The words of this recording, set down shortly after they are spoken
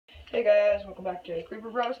Hey guys, welcome back to Creeper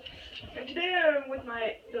Bros. And today I'm with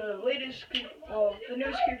the newest Creeper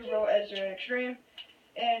Bro, Ezra Extreme.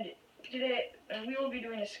 And today we will be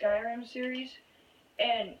doing a Skyrim series.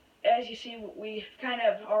 And as you see, we kind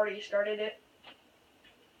of already started it.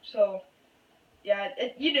 So yeah,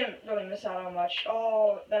 you didn't really miss out on much.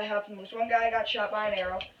 All that happened was one guy got shot by an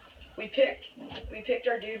arrow. We picked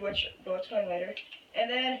our dude, which we'll explain later. And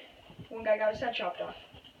then one guy got his head chopped off.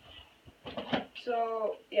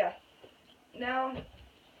 So yeah. Now,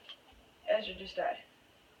 Ezra just died.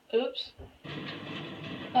 Oops.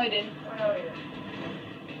 No, I didn't. Oh, no, he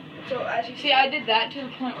didn't. So, as you see, I did that to the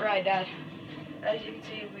point where I died. As you can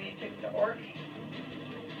see, we picked the orc.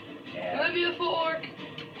 What a beautiful orc.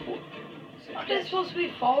 Aren't they supposed to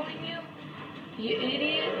be following you? You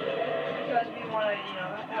idiot. Because we want to,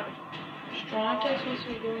 have a strong. Aren't they supposed to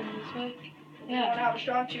be going this way? We want to have a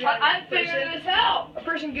strong two-handed I'm figuring this out. A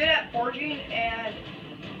person good at forging and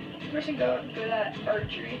a person good at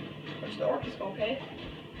archery, which the orc is okay.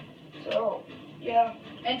 So, yeah.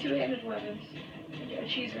 And two-handed weapons. Yeah,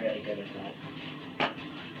 she's really good at that.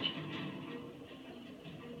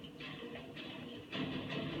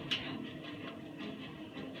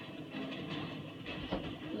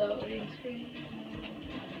 Loading screen.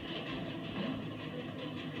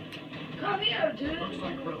 Come here, dude. Looks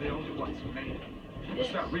like we're the only ones who made it.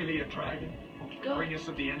 Was that really a dragon? Go. Bring us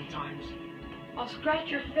of the end times? I'll scratch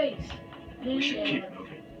your face. We should keep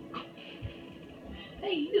moving.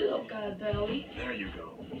 Hey, you don't got a belly. There you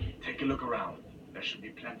go. Take a look around. There should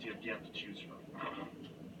be plenty of gear to choose from.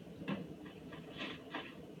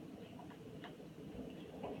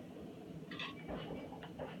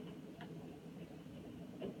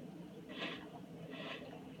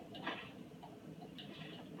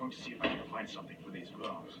 I'm going to see if I can find something for these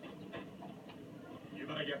gloves. You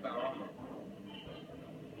better get that armor.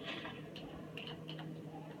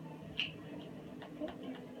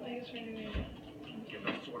 I guess we're doing Give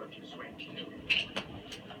that sword a few swings, too.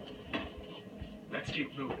 Let's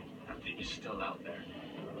keep moving. That thing is still out there.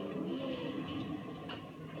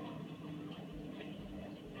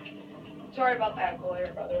 Sorry about that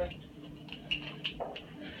glare, by the way.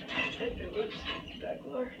 Oops, that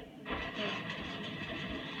glare.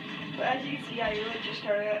 But as you can see, I really just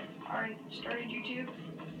started YouTube,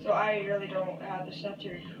 so I really don't have the stuff to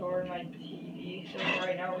record my TV. So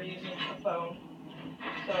right now we're using a phone,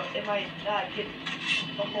 so it might not get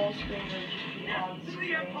the whole screen, or just be on the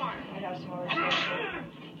screen. I might have some other stuff.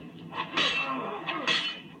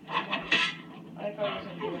 I probably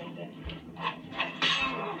wasn't doing anything.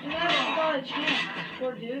 You never got a chance,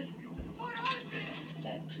 poor dude.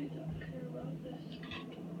 That tree don't care about this.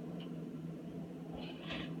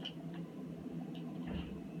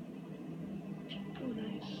 Oh,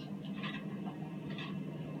 nice.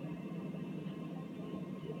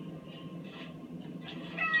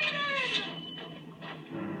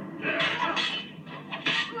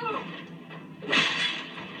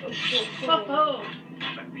 Oh,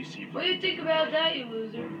 Let me see if what do you think about that, you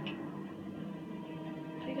loser?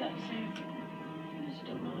 They got the same. I just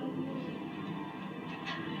don't know how to use it.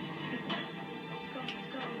 Let's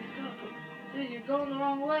go. Dude, you're going the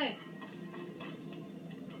wrong way.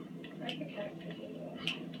 I can kind of figure it out.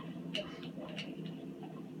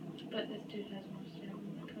 But this dude has more stamina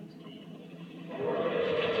when it comes to him.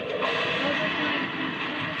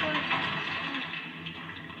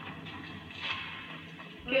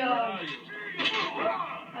 Kill him.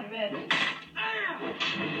 I missed.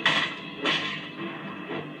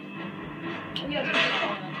 We have to get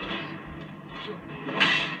on this.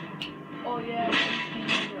 Oh yeah,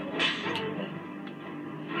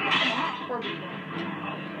 or we don't.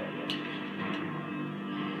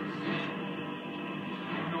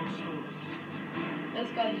 This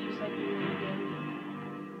guy's just like really good.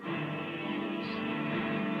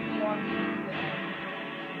 You want me to do that?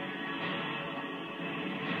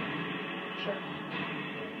 Sure.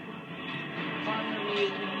 I'm gonna be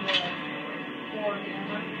using the four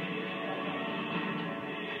camera.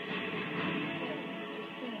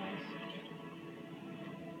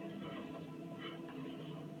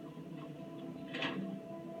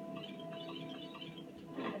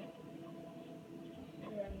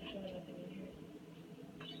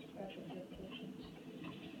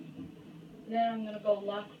 Then I'm gonna go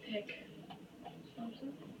lockpick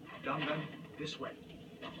something. Dum-dum, this way.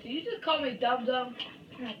 Did you just call me dum dum?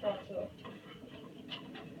 I thought so.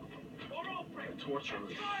 The torture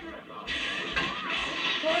is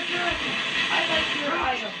Torture! I like your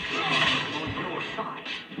item. on your side.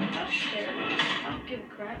 That's fair. I don't give a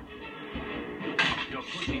crap. You're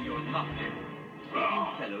pushing your luck. You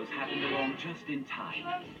fellows happened along just in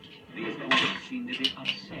time. These dwarves seem to be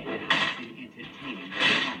upset in entertaining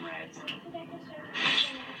their comrades. Wait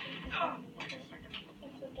a second.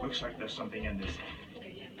 Looks like there's something in this.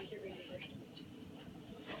 Okay, yeah, get ready first.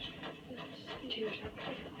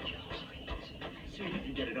 See if you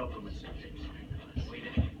can get it open with some tips. Wait a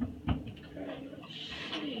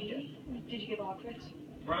Did you get the lockpicks?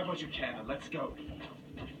 Grab what you can and let's go.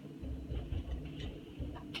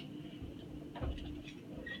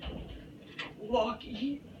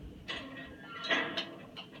 Lucky.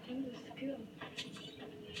 What's the skill?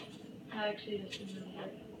 I actually just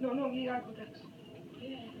remembered. No, you gotta go next.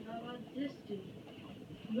 Yeah, how about this dude?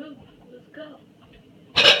 Move, let's go.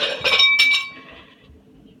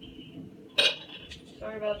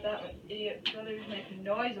 Sorry about that, my idiot brother's making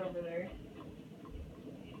noise over there.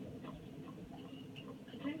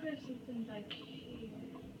 I think there's something back here.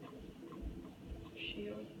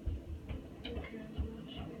 Shield. Okay,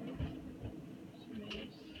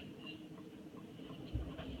 maze.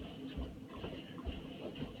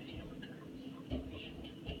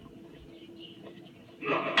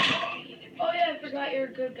 Oh yeah, I forgot you're a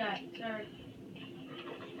good guy. Sorry.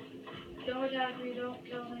 Don't attack me, don't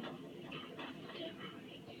kill me.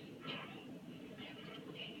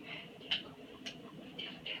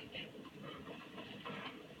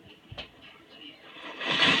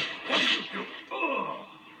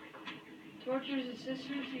 Torture's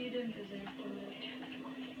assistance, you didn't deserve for it.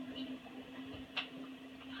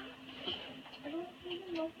 I don't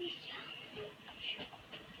even know this.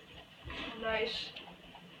 Nice.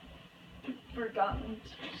 Forgotten.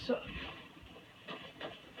 So. Okay,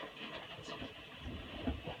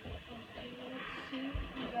 let's see.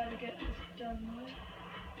 We gotta get this done with.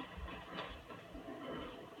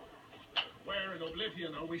 Where in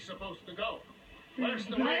Oblivion are we supposed to go? Where's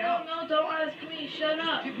the I way don't out? know, don't ask me, shut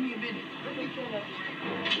up. Give me a minute.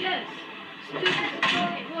 Yes, stupid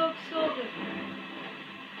strong cloak soldier.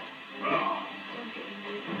 Don't get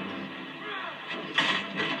me.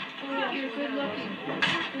 Oh, you're good looking.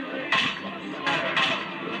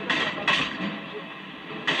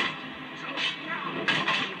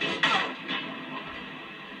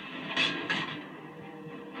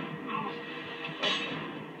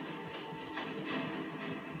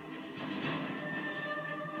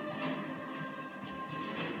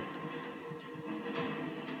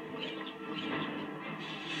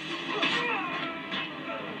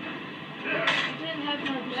 I didn't have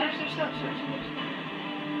my back. Stop.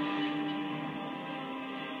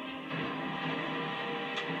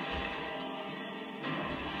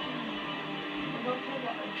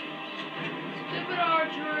 Stupid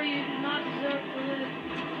archer, you do not deserve to live.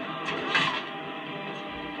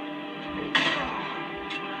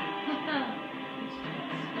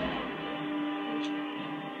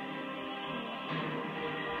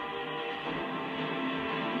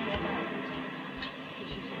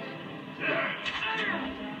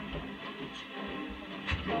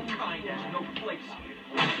 Your kind has no place here.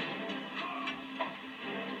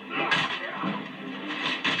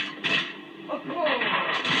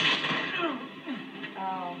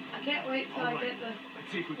 I can't wait till I get the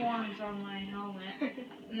Let's see if we can horns on my helmet.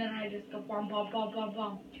 And then I just go bum bum bum bum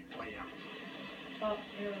bum. play out. Oh,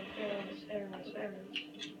 arrows. Bang, bang,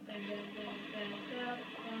 bang, bang, bang,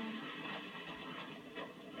 bang.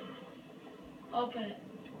 Open it.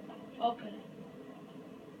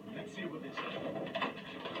 Let's see what this is.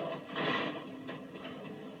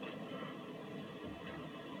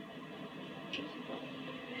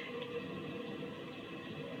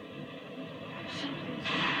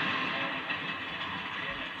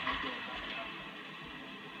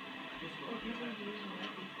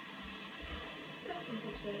 I think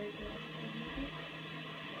it's very good.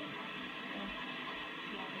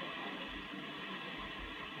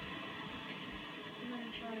 I'm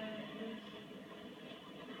gonna try this.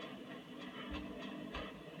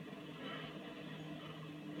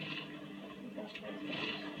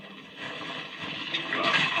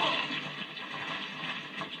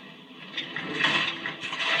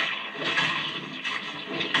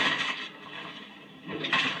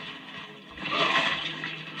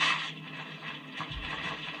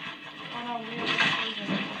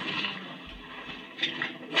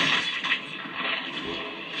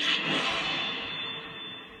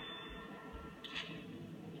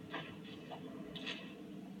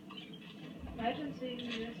 Imagine seeing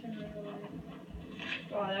this in real life.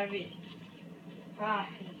 Oh, that'd be.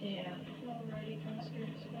 Yeah. Already kind of scared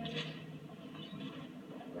of spiders.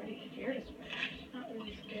 Pretty scared of spiders. Not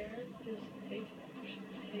really scared, just hate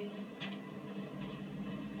them.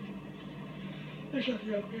 There's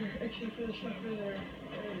nothing up here except for the stuff in there.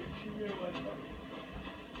 Hey, she really wants something.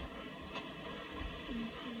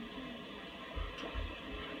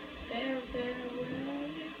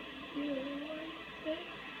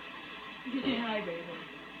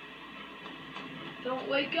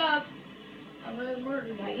 wake up. I'm gonna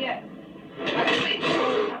murder Not you. yet. Go back to sleep.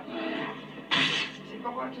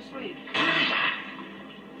 Go back to sleep.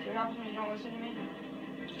 See what happens when you don't listen to me?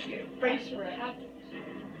 You get face What wrecked. happens?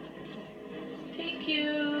 Thank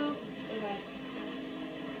you. Okay.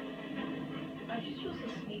 Aren't you supposed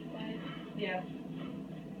to sneak by? Yeah.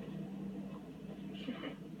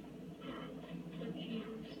 For cheaters.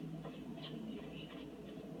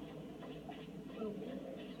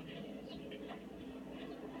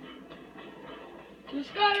 To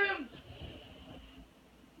Skyrim!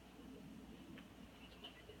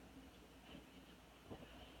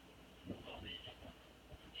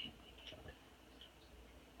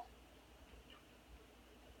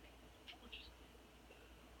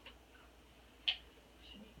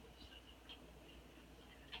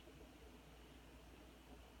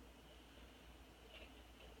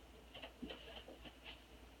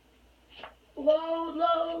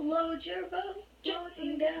 Load your boat,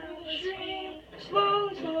 jumping down the stream. Slow,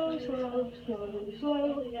 slow, slow, slow,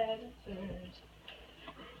 slowly as it turns.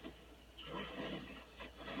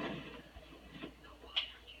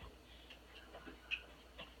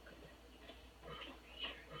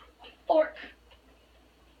 Orc.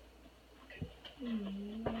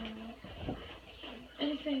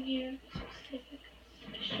 Anything here specific?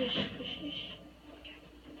 Shish, shish.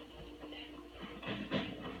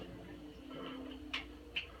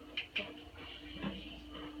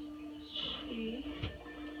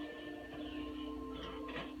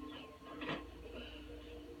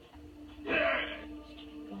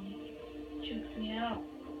 Juke me out.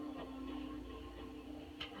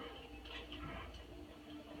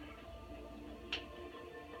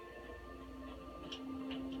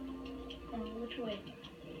 Which way?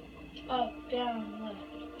 Up, down, left.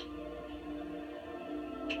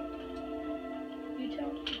 You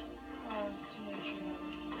tell me. To make sure.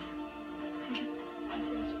 I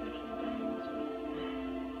feel special going this way.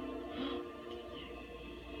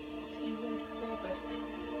 See where to go, but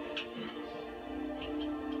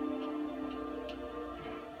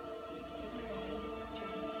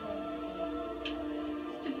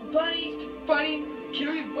stupid bunny, Bunny,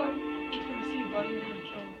 kill you, bunny. He's gonna see you, bunny. You're gonna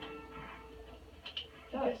kill him.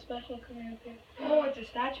 It's special coming up here. Oh, it's a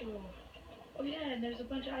statue. Oh yeah, and there's a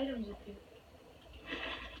bunch of items with you.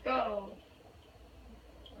 Go.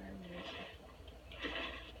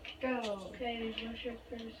 Go. Okay, these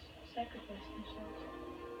worshippers sacrifice themselves.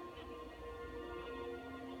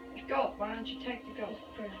 Go. Why don't you take the goat?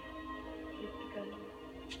 Just pray. Get the goat.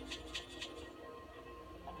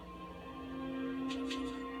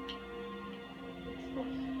 What's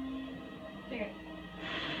this? Take it.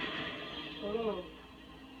 Oh.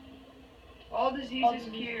 All diseases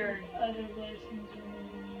cured. Other blessings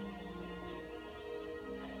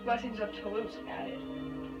Blessings of Toulouse added.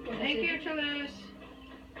 What Thank is you, it? Toulouse.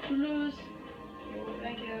 Toulouse.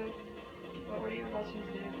 Thank you. What do your blessings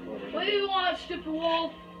do? What do you want, stupid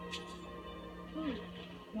wolf? Ooh,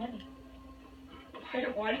 money.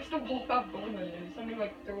 Why does the wolf have gold in it? Something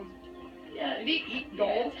like there was. Yeah, Did he eat yeah,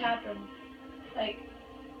 gold? it's happened. Like,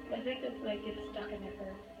 I think it's like it's stuck in their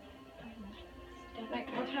fur. Like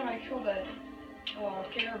one time I killed a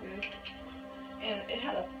caribou, and it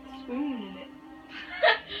had a spoon in it.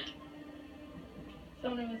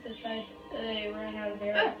 Somebody must have tried. They ran out of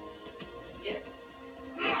arrows. Get it.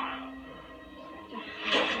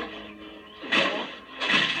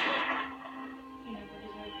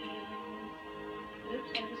 Oops,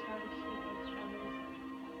 I just got to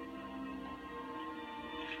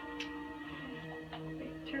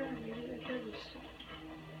Wait, turn. Maybe the caribou's stuck.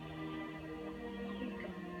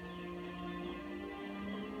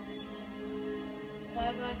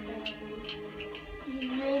 Bye bye,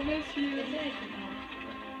 caribou. We'll miss you. Is it?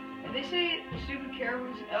 And they say stupid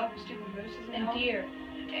caribous and elk, stupid mooses And elk. deer.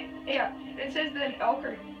 Yeah, it says then elk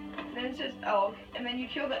or then it says elk, and then you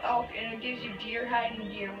kill the elk and it gives you deer hide and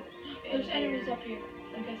deer. There's enemies up here.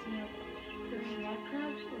 I'm guessing now. There's not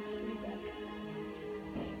crabs or three bad guys.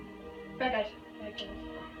 Bad guys. Bad guys.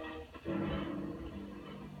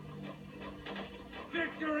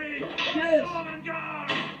 Victory! Yes. Storm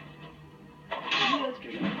guard! Yeah, that's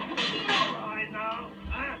good. Right now,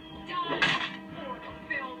 huh?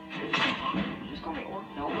 Just call me Orc.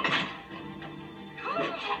 No.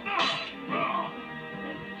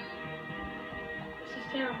 This is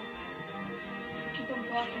terrible. Keep on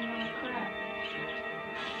blocking my crap.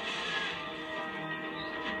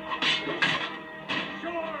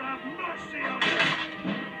 Sure have mercy on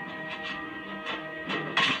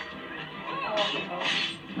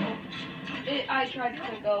you! I tried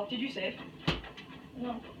to go. Did you save?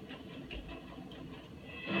 No.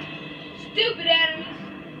 Stupid enemies!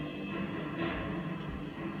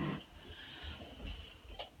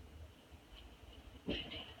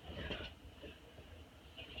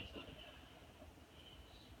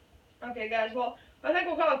 Okay, guys, well, I think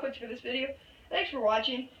we'll call it quits for this video. Thanks for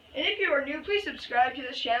watching. And if you are new, please subscribe to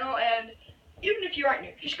this channel. And even if you aren't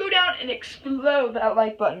new, just go down and explode that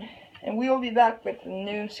like button. And we will be back with a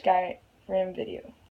new Skyrim video.